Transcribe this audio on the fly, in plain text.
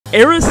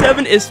Era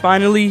 7 is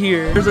finally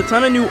here. There's a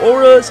ton of new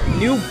auras,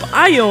 new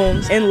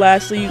biomes, and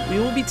lastly, we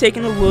will be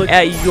taking a look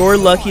at your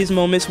luckiest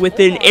moments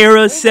within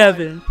Era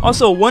 7.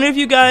 Also, one of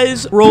you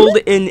guys rolled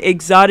an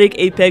exotic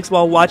apex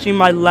while watching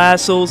my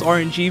last Souls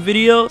RNG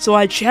video, so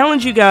I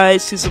challenge you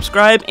guys to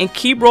subscribe and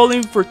keep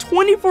rolling for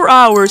 24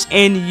 hours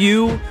and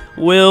you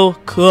will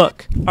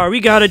cook. Alright,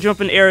 we gotta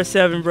jump in Era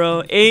 7,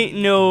 bro. Ain't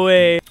no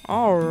way.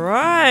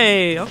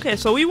 Alright. Okay,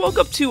 so we woke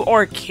up to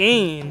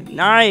Arcane.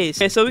 Nice.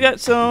 Okay, so we got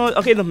some...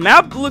 Okay, the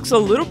map looks a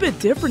little bit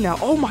different now.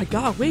 Oh my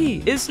god,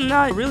 wait. It's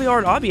not a really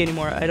hard obby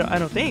anymore, I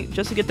don't think.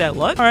 Just to get that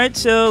luck. Alright,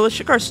 so let's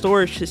check our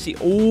storage to see.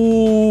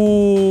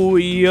 Oh,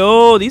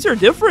 yo. These are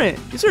different.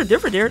 These are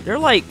different. They're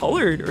like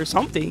colored or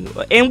something.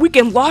 And we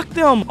can lock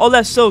them. Oh,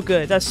 that's so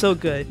good. That's so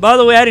good. By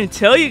the way, I didn't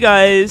tell you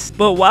guys,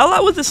 but while I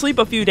was asleep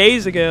a few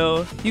days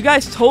ago, you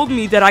guys told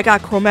me that I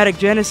got Chromatic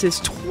Genesis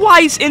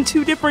twice in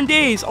 2 different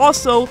days.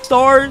 Also,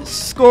 Star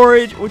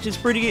Scourge, which is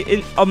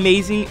pretty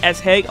amazing as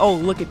heck. Oh,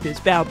 look at this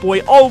bad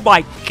boy. Oh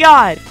my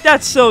god.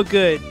 That's so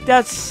good.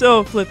 That's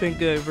so flipping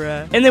good,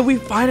 bruh. And then we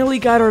finally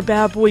got our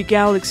bad boy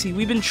Galaxy.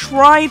 We've been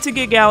trying to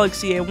get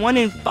Galaxy at 1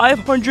 in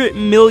 500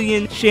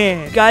 million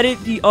chance. Got it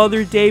the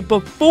other day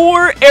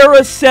before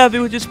Era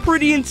 7, which is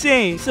pretty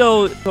insane.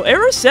 So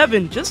Era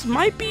 7 just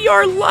might be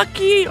our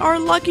lucky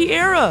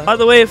era. By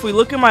the way, if we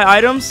look at my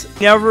items,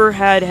 never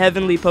had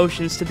heavenly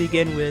potions to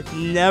begin with.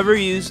 Never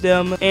used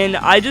them. And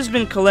I just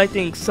been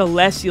collecting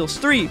Celestials.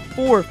 3,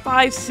 4,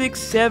 5, 6,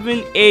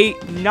 7,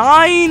 8,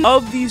 9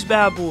 of these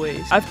bad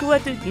boys. I've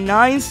collected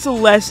 9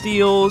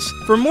 Celestials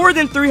for more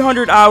than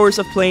 300 hours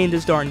of playing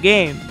this darn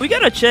game. We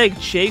gotta check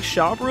Jake's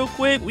shop real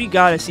quick. We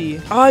gotta see.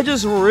 I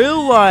just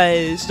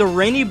realized the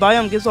rainy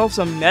biome gives off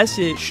some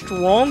message.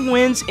 Strong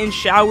winds and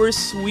showers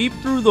sweep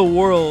through the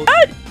world.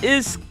 That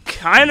is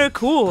kind of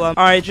cool.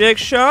 Alright,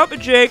 Jake's shop,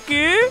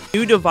 Jakey.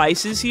 New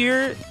devices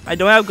here. I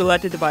don't have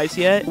Galactic Device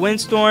yet.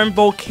 Windstorm,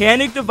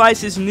 Volcanic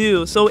Device is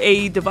new. So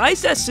a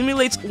device that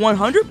simulates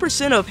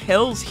 100% of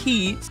hell's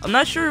heat. I'm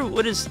not sure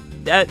what does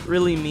that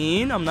really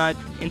mean. I'm not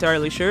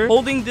entirely sure.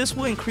 Holding this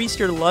will increase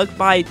your luck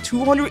by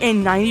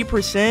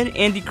 290%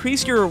 and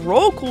decrease your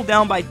roll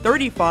cooldown by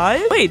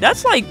 35. Wait,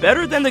 that's like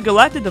better than the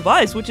Galactic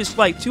Device, which is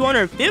like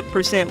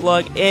 205%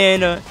 luck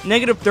and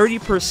negative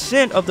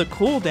 30% of the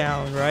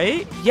cooldown,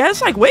 right? Yeah,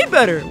 it's like way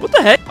better. What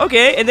the heck?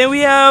 Okay, and then we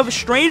have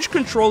Strange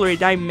Controller, a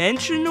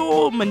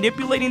dimensional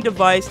manipulating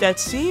device that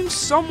seems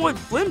somewhat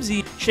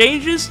flimsy.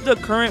 Changes the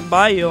current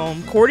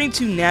biome according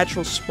to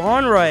natural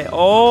spawn rate.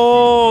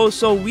 Oh,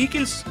 so we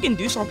can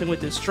do something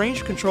with this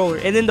Strange Controller.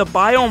 And then the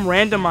Biome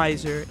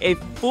Randomizer, a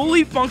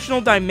fully functional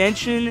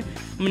dimension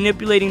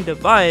manipulating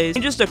device,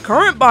 changes the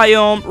current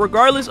biome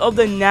regardless of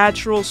the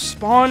natural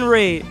spawn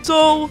rate.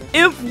 So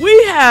if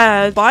we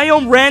had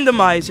Biome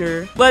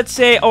Randomizer, let's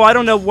say, oh, I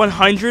don't know,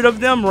 100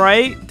 of them,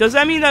 right? Does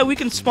that mean that we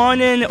can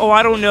spawn in, oh,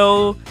 I don't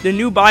know, the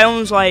new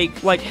biomes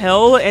like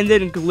hell and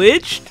then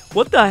glitched?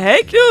 What the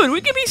heck? Dude,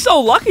 we could be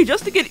so lucky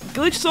just to get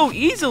glitched so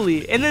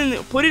easily. And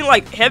then putting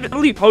like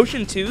heavenly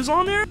potion 2s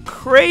on there?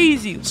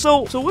 Crazy.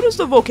 So what does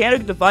the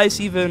Volcanic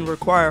Device even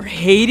require?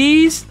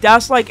 Hades?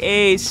 That's like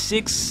a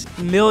 6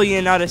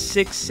 million out of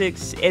 6,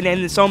 and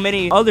then so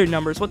many other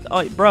numbers. What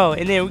the, bro?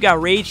 And then we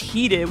got Rage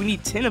Heated. We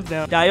need 10 of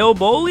them.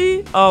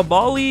 Dioboli?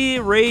 Bali,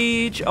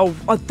 Rage. Oh,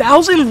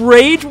 1,000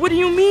 Rage? What do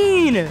you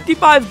mean?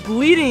 55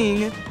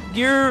 Bleeding.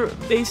 Gear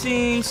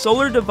facing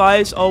Solar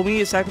Device. Oh, we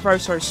need to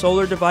sacrifice our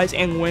Solar Device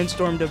and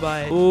Windstorm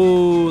Device.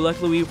 Ooh,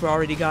 luckily we've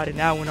already gotten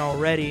that one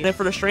already. And then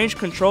for the Strange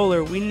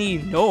Controller, we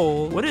need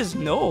Null. What is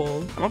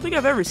Null? I don't think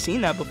I've ever seen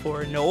that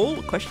before.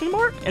 Null? Question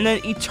mark? And then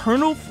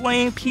Eternal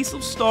Flame, Piece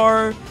of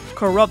Star,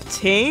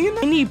 Corruptane,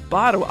 Rainy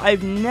Bottle.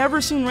 I've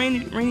never seen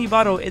Rainy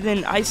Bottle. And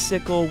then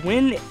Icicle,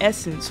 Wind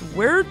Essence.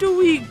 Where do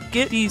we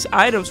get these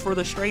items for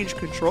the Strange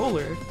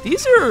Controller?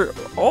 These are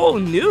all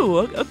new.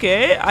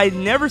 Okay, I've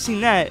never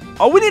seen that.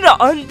 Oh, we need an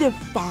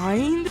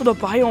Undefined for the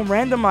Biome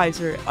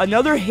Randomizer.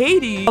 Another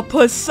Hades, a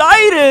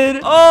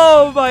Poseidon.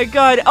 Oh my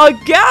god, a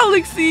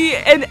Galaxy,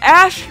 an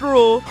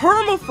Astral,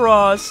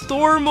 Permafrost,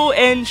 Stormal,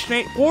 and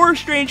 4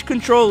 Strange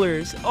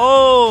Controllers.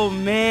 Oh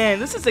man,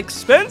 this is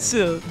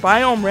expensive.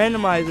 Biome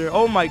Randomizer.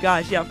 Oh my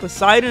gosh, yeah,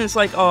 Poseidon is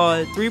like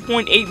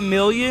 3.8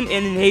 million,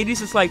 and in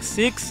Hades it's like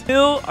 6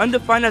 mil.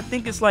 Undefined, I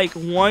think it's like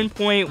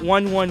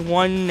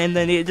 1.111, and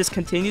then it just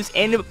continues.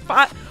 And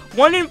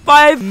 1 in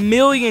 5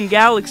 million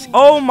Galaxy.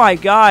 Oh my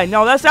god,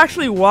 no, that's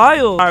actually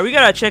wild. All right, we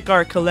gotta check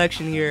our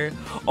collection here.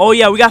 Oh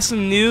yeah, we got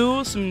some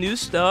new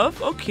stuff.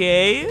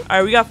 Okay. All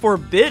right, we got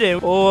Forbidden.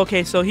 Oh,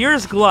 okay, so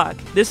here's Glock.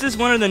 This is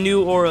one of the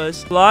new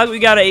auras. Glock, we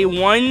got a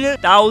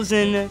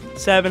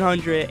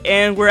 1,700,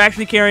 and we're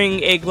actually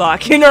carrying a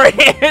Glock in our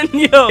hand.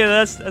 Yo, yeah,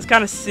 that's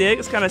kind of sick.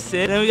 It's kind of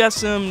sick. Then we got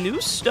some new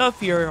stuff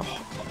here.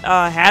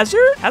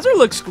 Hazard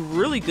looks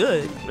really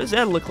good. What does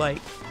that look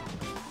like?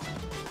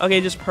 Okay,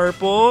 just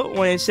purple.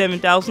 1 in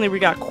 7,000. Then we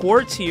got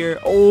Quartz here.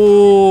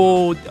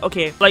 Oh,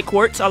 okay. Like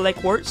Quartz. I like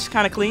Quartz.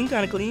 Kind of clean.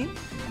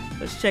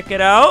 Let's check it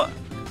out.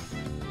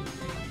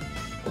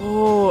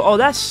 Oh,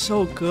 that's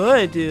so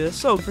good, dude.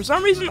 So for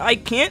some reason, I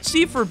can't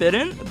see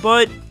forbidden,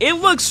 but it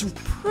looks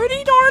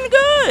pretty darn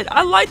good.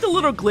 I like the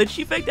little glitch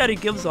effect that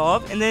it gives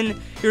off. And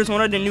then here's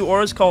one of the new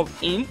auras called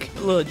Ink. A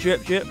little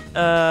drip drip.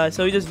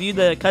 So we just viewed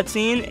the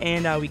cutscene,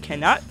 and we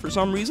cannot for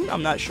some reason.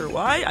 I'm not sure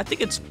why. I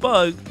think it's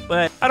bugged,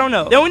 but I don't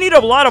know. Then we need a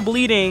lot of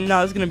bleeding.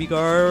 Nah, it's gonna be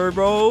guard,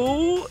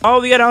 bro.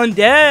 Oh, we got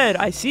undead.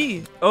 I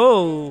see.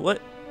 Oh,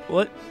 what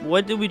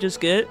did we just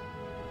get?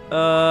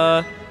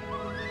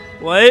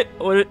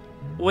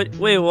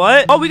 Wait,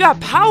 what? Oh, we got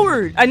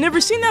powered. I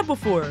never seen that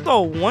before.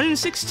 Oh, 1 in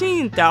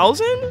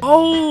 16,000?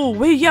 Oh,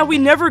 wait, yeah, we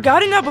never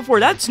gotten that before.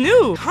 That's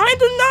new.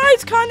 Kinda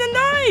nice.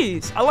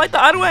 I like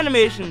the auto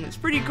animation. It's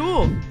pretty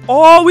cool.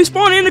 Oh, we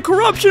spawned in the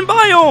corruption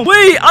biome.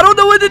 Wait, I don't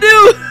know what to do.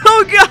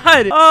 Oh,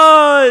 God.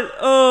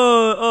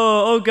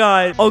 Oh,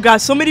 God. Oh, God,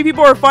 so many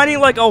people are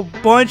finding, like, a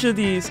bunch of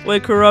these.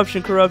 Wait,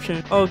 corruption.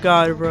 Oh,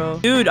 God, bro.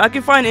 Dude, I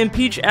can find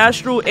Impeach,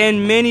 Astral,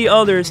 and many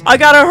others. I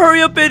gotta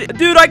hurry up and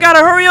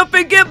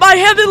get my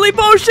heavenly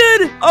potion.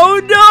 Oh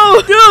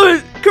no,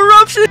 dude,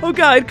 corruption. Oh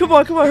God, come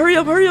on, hurry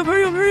up.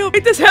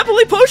 Make this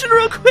heavenly potion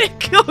real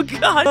quick. Oh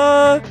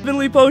God.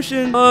 Heavenly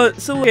potion.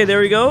 So okay,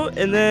 there we go.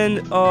 And then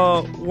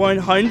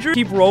 100.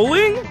 Keep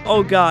rolling.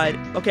 Oh God.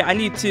 Okay, I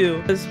need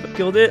 2. Just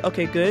killed it.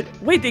 Okay, good.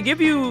 Wait, they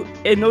give you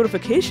a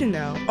notification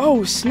now.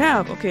 Oh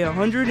snap. Okay,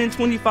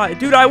 125.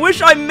 Dude, I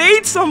wish I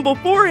made some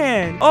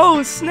beforehand.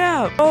 Oh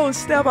snap.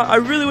 I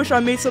really wish I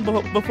made some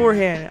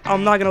beforehand.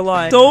 I'm not gonna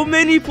lie. So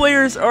many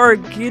players are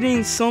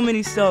getting so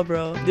many stuff,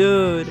 bro.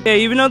 Dude. Yeah,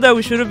 even though that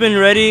we should have been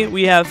ready,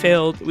 we have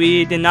failed.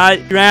 We did not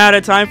run out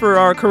of time for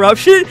our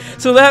corruption,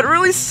 so that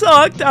really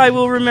sucked. I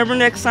will remember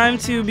next time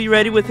to be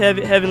ready with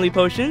heavenly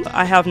potions.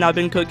 I have not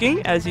been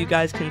cooking, as you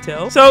guys can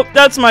tell, so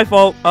that's my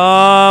fault.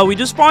 We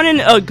just spawned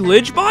in a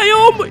glitch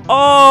biome.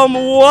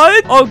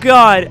 What? Oh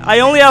God, I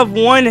only have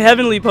 1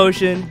 heavenly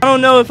potion. I don't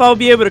know if I'll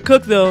be able to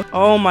cook though.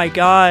 Oh my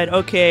God.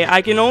 Okay,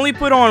 I can only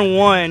put on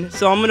 1,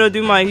 so I'm gonna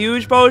do my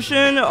huge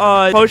potion.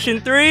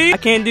 Potion 3. I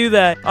can't do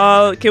that.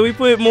 Can we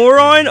put more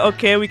on?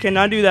 Okay, we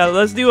cannot do that.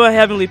 Let's do a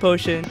heavenly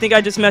potion. I think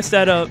I just messed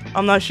that up.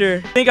 I'm not sure.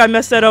 I think I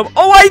messed that up.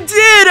 Oh, I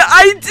did.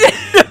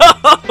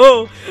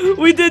 Oh,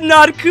 we did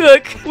not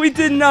cook.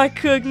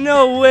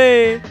 No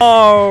way.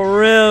 Oh,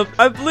 rip.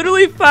 I've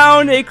literally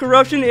found a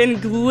corruption and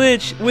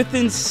glitch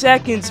within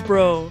seconds,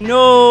 bro.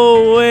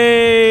 No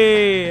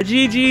way.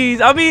 GG's.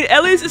 I mean,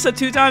 at least it's a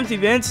 2x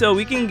event, so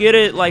we can get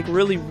it like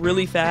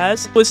really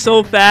fast. It was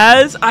so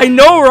fast. I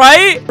know,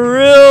 right? For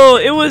real.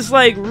 It was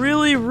like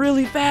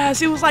really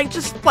fast. It was like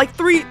just like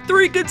three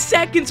good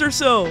seconds or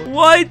so.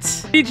 What?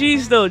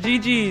 GG's though.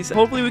 GG's.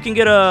 Hopefully we can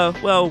get a,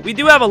 well, we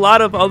do have a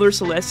lot of other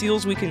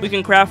celestials we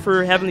can craft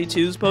for Heavenly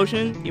 2's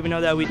potion, even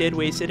though that we did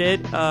wasted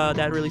it.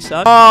 That really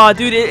sucks. Oh,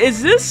 dude,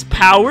 is this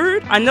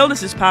powered? I know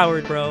this is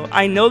powered, bro.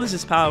 I know this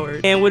is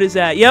powered. And what is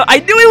that? Yeah, I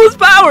knew it was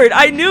powered.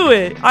 I knew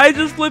it. I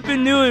just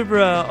flipping knew it,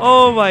 bro.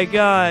 Oh my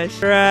gosh.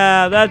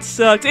 Bruh, that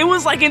sucks. It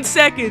was like in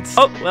seconds.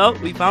 Oh, well,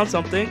 we found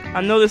something.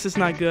 I know this is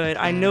not good.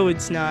 I know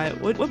it's not.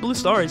 What blue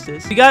star is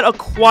this? We got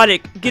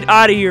aquatic. Get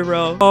out of here,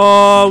 bro.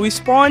 Oh, we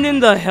spawned in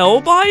the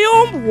hell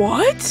biome?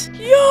 What?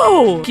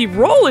 Yo, keep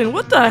rolling.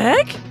 What the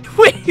heck?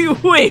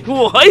 Wait,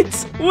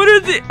 what? What are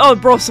the... Oh,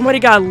 bro, somebody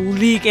got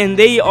leaked, and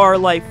they are,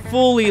 like,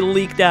 fully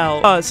leaked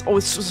out. Oh,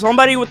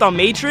 somebody with a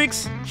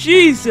matrix?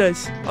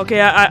 Jesus.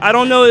 Okay, I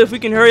don't know if we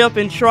can hurry up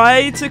and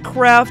try to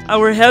craft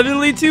our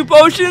Heavenly 2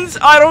 potions.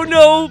 I don't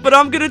know, but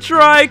I'm gonna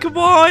try. Come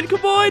on.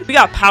 We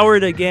got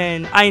powered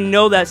again. I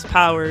know that's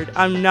powered.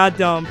 I'm not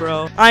dumb,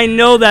 bro. I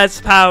know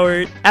that's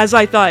powered. As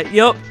I thought.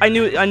 Yup, I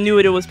knew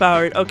it was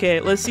powered.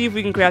 Okay, let's see if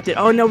we can craft it.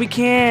 Oh, no, we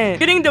can't.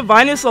 Getting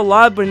Divinus a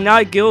lot, but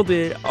not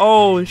gilded.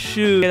 Oh,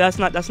 shoot. Okay, that's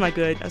not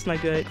good.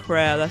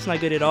 Crap, that's not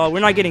good at all.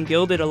 We're not getting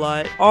gilded a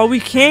lot. Oh, we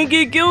can't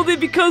get gilded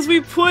because we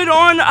put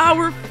on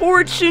our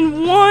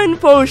Fortune 1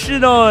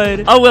 potion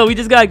on. Oh, well, we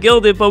just got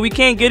gilded, but we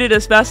can't get it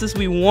as fast as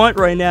we want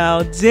right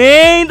now.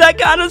 Dang, that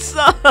kind of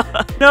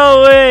sucks.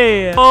 No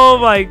way. Oh,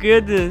 my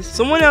goodness.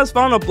 Someone has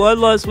found a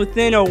Bloodlust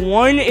within a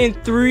 1 in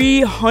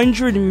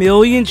 300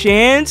 million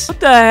chance. What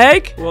the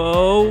heck?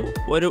 Whoa,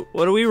 what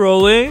are we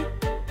rolling?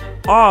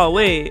 Oh,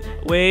 wait.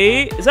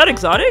 Is that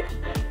exotic?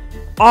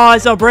 Oh,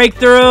 it's a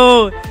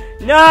breakthrough.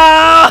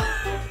 No.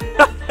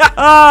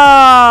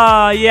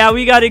 Yeah,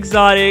 we got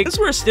exotic. Since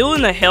we're still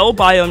in the hell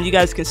biome, you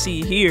guys can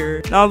see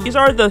here. Now, these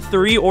are the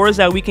 3 ores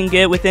that we can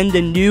get within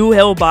the new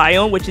hell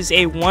biome, which is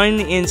a 1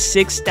 in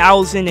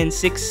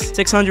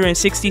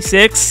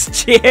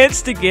 6,666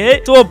 chance to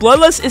get. So a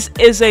Bloodlust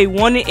is a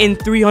 1 in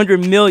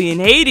 300 million.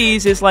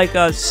 Hades is like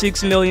a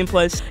 6 million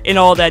plus in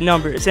all that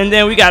numbers. And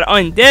then we got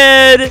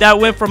undead that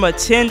went from a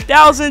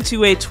 10,000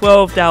 to a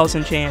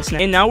 12,000 chance.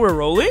 And now we're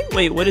rolling.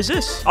 Wait, what is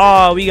this?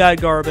 Oh, we got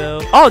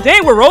Garbo. Oh,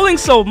 dang, we're rolling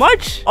so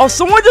much. Oh,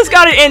 someone just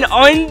got an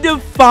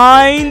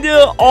undefined.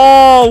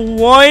 Oh,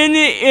 1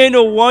 in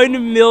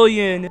 1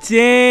 million.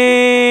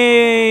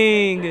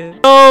 Dang.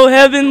 Oh,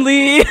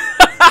 Heavenly.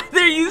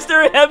 They used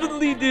their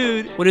Heavenly,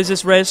 dude. What is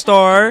this red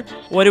star?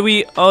 What do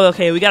we... Oh,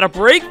 okay. We got a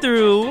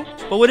breakthrough.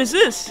 But what is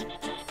this?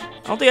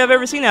 I don't think I've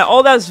ever seen that.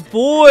 Oh, that's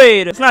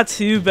void. It's not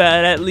too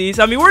bad, at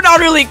least. I mean, we're not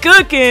really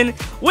cooking.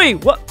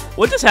 Wait, what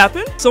just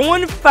happened?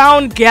 Someone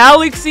found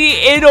galaxy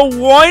in a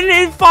 1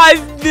 in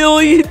 5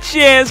 million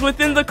chance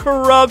within the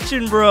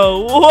corruption,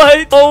 bro.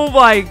 What? Oh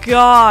my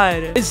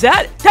god.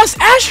 That's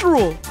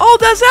astral. Oh,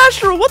 that's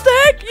astral. What the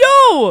heck?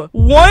 Yo,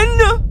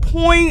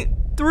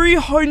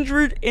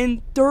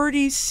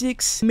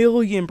 1.336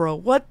 million, bro.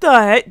 What the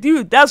heck?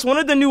 Dude, that's one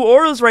of the new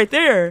auras right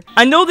there.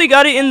 I know they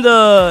got it in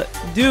the...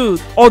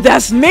 Dude. Oh,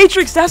 that's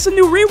Matrix. That's a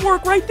new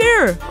rework right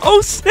there.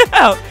 Oh,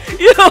 snap.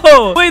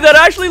 Yo. Wait, that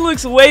actually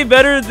looks way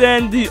better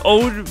than the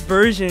old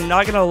version.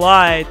 Not gonna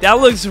lie. That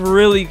looks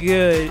really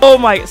good. Oh,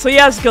 my. So,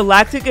 yeah, it's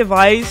Galactic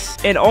Device.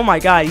 And, oh, my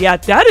God. Yeah,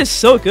 that is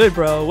so good,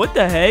 bro. What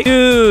the heck?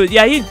 Dude.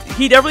 Yeah,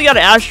 he definitely got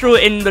an astral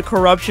in the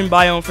corruption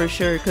biome for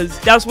sure. Because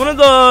that's one of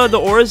the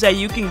auras that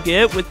you can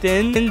get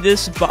within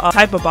this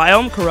type of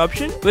biome,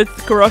 corruption. With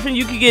corruption,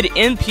 you can get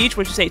Impeach,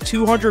 which is a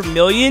 200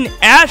 million,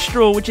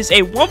 astral, which is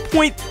a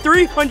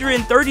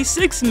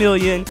 1.336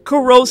 million,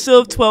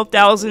 corrosive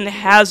 12,000,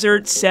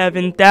 hazard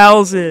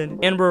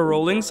 7,000. And we're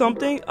rolling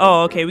something.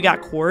 Oh, okay, we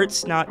got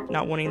quartz. Not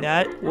wanting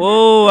that.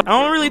 Whoa, I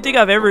don't really think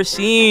I've ever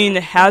seen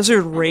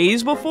hazard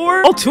rays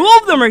before. Oh, 2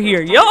 of them are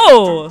here.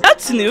 Yo,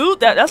 that's new.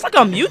 That's like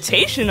a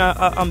mutation.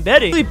 I'm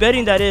betting. Really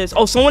betting that is.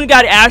 Oh, someone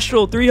got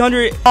astral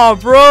 300. Oh,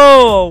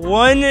 bro,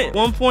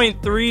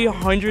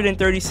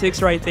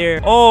 1.336 right there.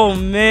 Oh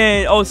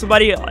man. Oh,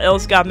 somebody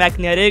else got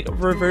magnetic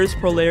reverse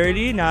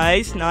polarity.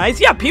 Nice.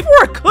 Yeah, people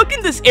are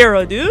cooking this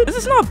era, dude. This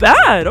is not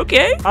bad.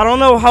 Okay, I don't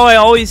know how I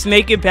always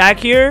make it back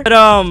here,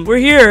 but we're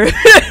here.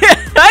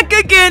 Back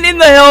again in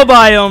the hell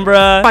biome,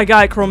 bruh. My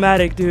guy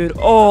chromatic, dude.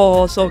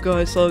 Oh, so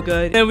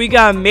good. And we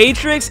got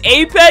Matrix,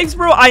 Apex,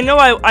 bro. I know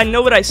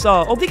what I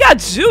saw. Oh, they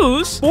got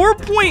Zeus.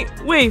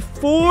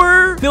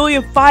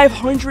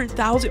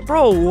 4,500,000.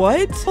 Bro,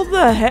 what? What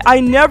the heck? I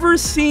never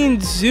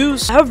seen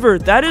Zeus ever.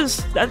 That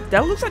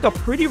looks like a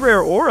pretty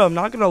rare aura, I'm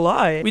not gonna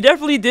lie. We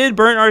definitely did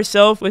burn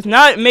ourselves with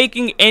not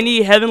making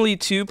any Heavenly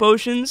 2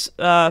 potions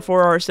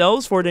for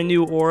ourselves for the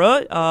new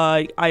aura.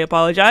 I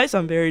apologize,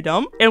 I'm very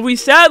dumb. And we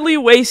sadly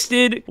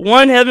wasted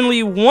one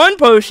Heavenly 1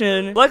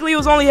 potion. Luckily, it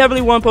was only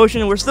Heavenly 1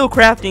 potion, and we're still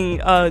crafting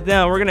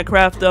them. We're gonna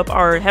craft up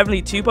our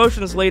Heavenly 2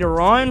 potions later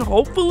on,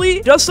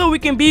 hopefully, just so we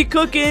can be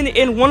cooking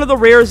in one of the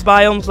rarest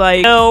biomes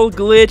like Hell,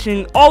 Glitch,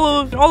 and all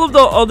of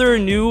the other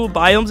new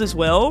biomes as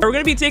well. We're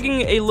gonna be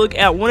taking a look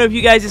at one of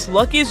you guys'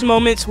 luckiest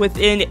moments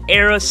within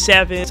Era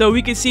 7, so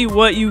we can see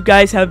what you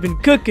guys have been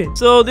cooking.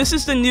 So this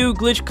is the new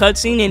glitch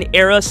cutscene in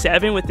Era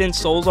 7 within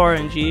SOLS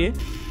RNG.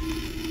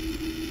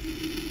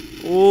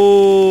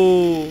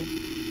 Oh,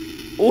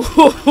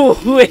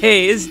 wait,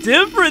 it's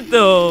different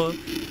though.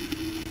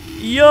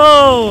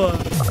 Yo,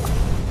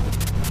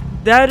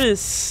 that is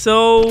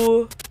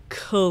so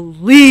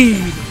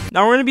clean.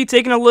 Now we're gonna be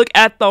taking a look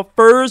at the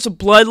first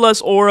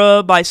Bloodlust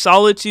aura by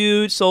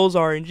Solitude, SOLS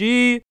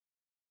RNG.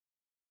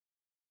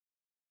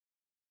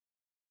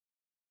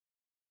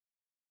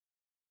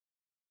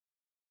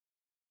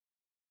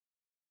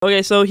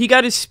 Okay, so he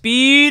got his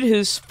speed,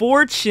 his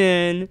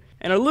fortune,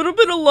 and a little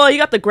bit of luck. He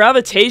got the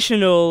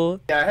gravitational.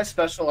 Yeah, it has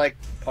special, like,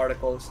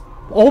 particles.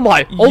 Oh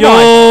my! Oh Yo.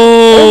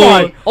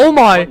 my! Oh my! Oh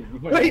my!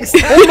 Wait,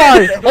 Oh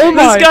my! Oh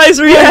my! This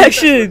guy's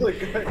reaction!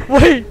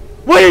 Wait!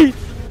 Wait!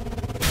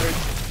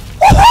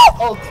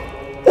 Oh,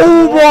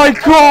 Oh my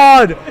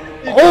god!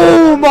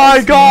 Oh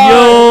my god!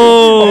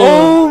 Yo!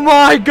 Oh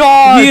my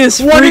god! He is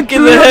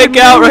freaking the heck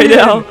out right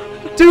now.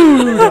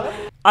 Dude!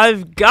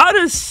 I've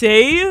gotta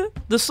say,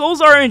 the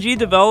SOLS RNG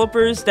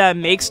developers that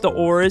makes the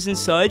auras and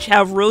such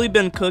have really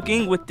been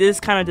cooking with this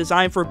kind of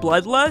design for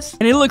Bloodlust,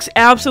 and it looks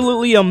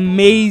absolutely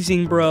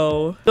amazing,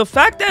 bro. The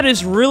fact that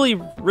it's really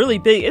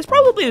big, it's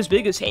probably as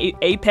big as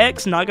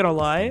Apex, not gonna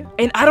lie.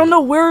 And I don't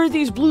know where are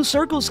these blue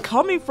circles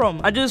coming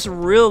from. I just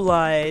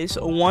realized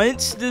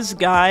once this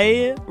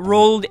guy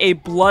rolled a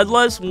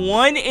Bloodlust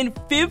 1 in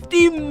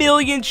 50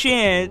 million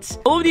chance,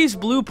 all of these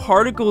blue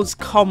particles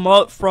come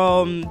up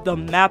from the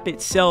map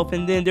itself,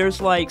 and then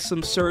there's like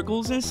some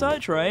circles and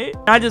such, right?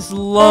 I just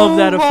love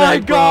that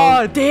effect, bro.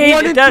 God.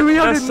 Dang,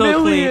 that's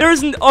so clean.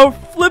 There's a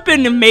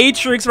flipping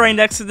Matrix right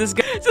next to this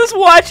guy. Just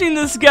watching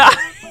this guy.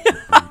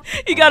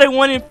 He got a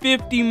 1 in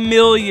 50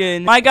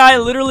 million. My guy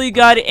literally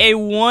got a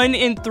 1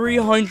 in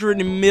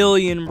 300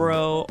 million,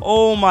 bro.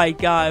 Oh my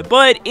god.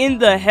 But in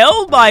the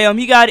hell biome,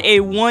 he got a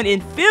 1 in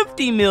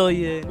 50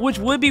 million, which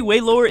would be way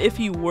lower if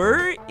he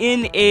were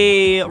in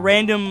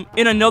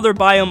another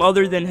biome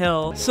other than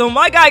hell. So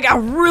my guy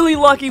got really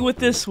lucky with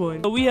this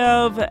one. So we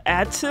have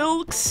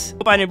Atilx.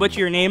 Hope I didn't butcher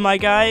your name, my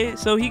guy.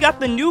 So he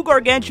got the new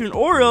gargantuan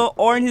aura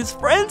on his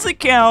friend's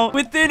account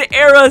within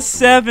Era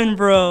 7,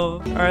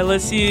 bro. All right,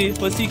 let's see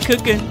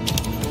cooking.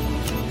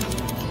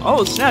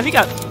 Oh snap, he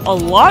got a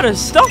lot of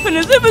stuff in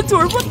his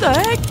inventory. What the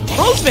heck?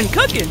 Bro's been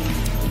cooking.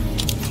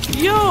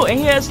 Yo, and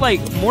he has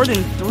like more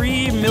than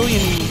 3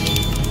 million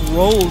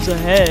rolls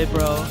ahead,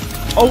 bro.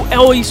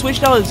 Oh, he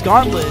switched out his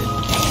gauntlet.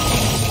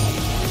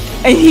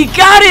 And he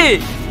got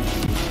it!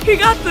 He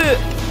got the...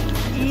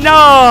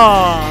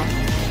 Nah.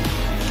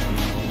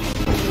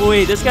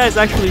 Wait, this guy's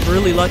actually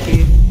really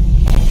lucky.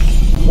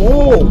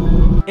 Oh!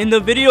 And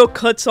the video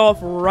cuts off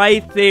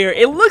right there.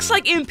 It looks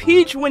like in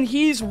Peach when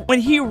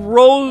he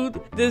rolled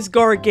this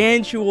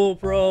gargantual,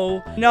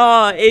 bro.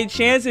 Nah, a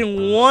chance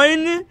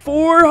in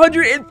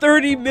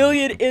 430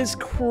 million is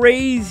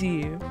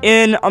crazy.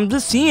 And I'm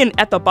just seeing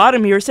at the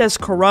bottom here, it says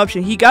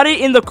corruption. He got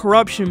it in the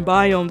corruption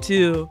biome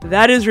too.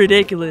 That is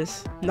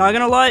ridiculous. Not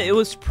gonna lie, it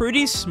was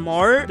pretty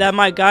smart that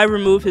my guy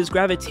removed his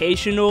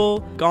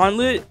gravitational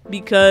gauntlet,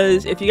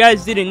 because if you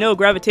guys didn't know,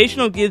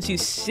 gravitational gives you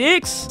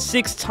six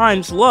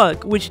times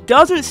luck, which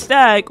doesn't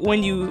stack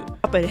when you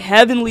up a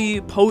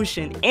heavenly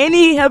potion.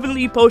 Any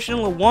heavenly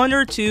potion, 1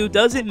 or 2,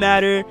 doesn't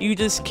matter. You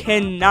just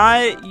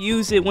cannot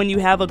use it when you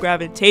have a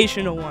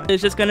gravitational one.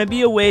 It's just gonna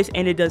be a waste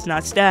and it does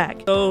not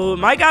stack. So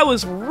my guy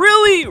was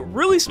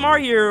really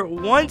smart here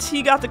once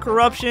he got the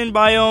corruption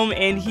biome,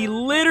 and he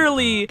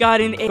literally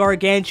got in a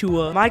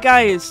gargantua. My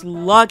guy is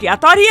lucky. I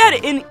thought he had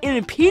it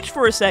in Peach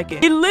for a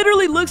second. It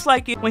literally looks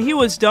like it when he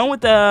was done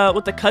with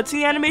the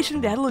cutscene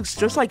animation. That looks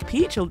just like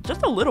Peach,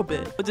 just a little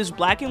bit, with this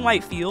black and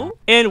white feel.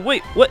 And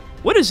wait, what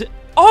is it?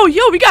 Oh,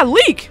 yo, we got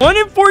leak. 1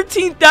 in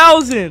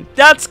 14,000.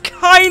 That's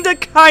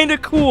kinda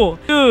cool.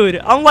 Dude,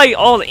 I'm like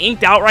all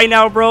inked out right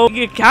now, bro.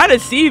 You can kind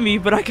of see me,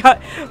 but I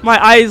got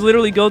my eyes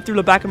literally go through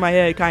the back of my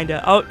head,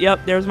 kinda. Oh,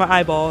 yep, there's my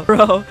eyeball,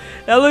 bro.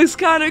 That looks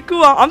kind of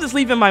cool. I'm just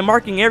leaving my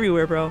marking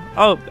everywhere, bro.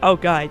 Oh,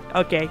 God.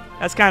 Okay,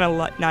 that's kind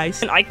of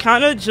nice. And I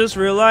kind of just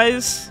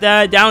realized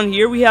that down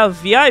here we have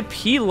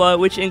VIP luck,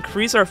 which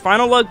increased our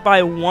final luck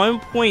by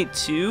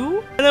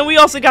 1.2. And then we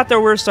also got the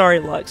worst sorry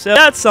luck. So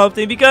that's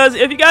something, because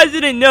if you guys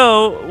didn't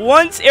know,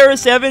 once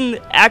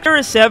after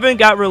Era 7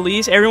 got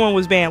released, everyone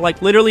was banned.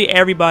 Like, literally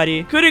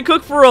everybody. Couldn't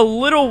cook for a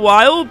little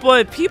while,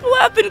 but people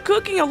have been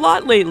cooking a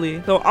lot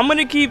lately. So I'm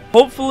gonna keep,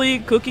 hopefully,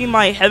 cooking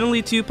my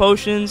Heavenly 2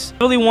 potions.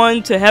 Heavenly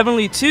 1 to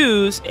Heavenly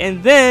 2s.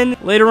 And then,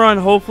 later on,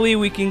 hopefully,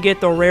 we can get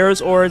the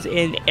rarest ores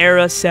in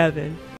Era 7.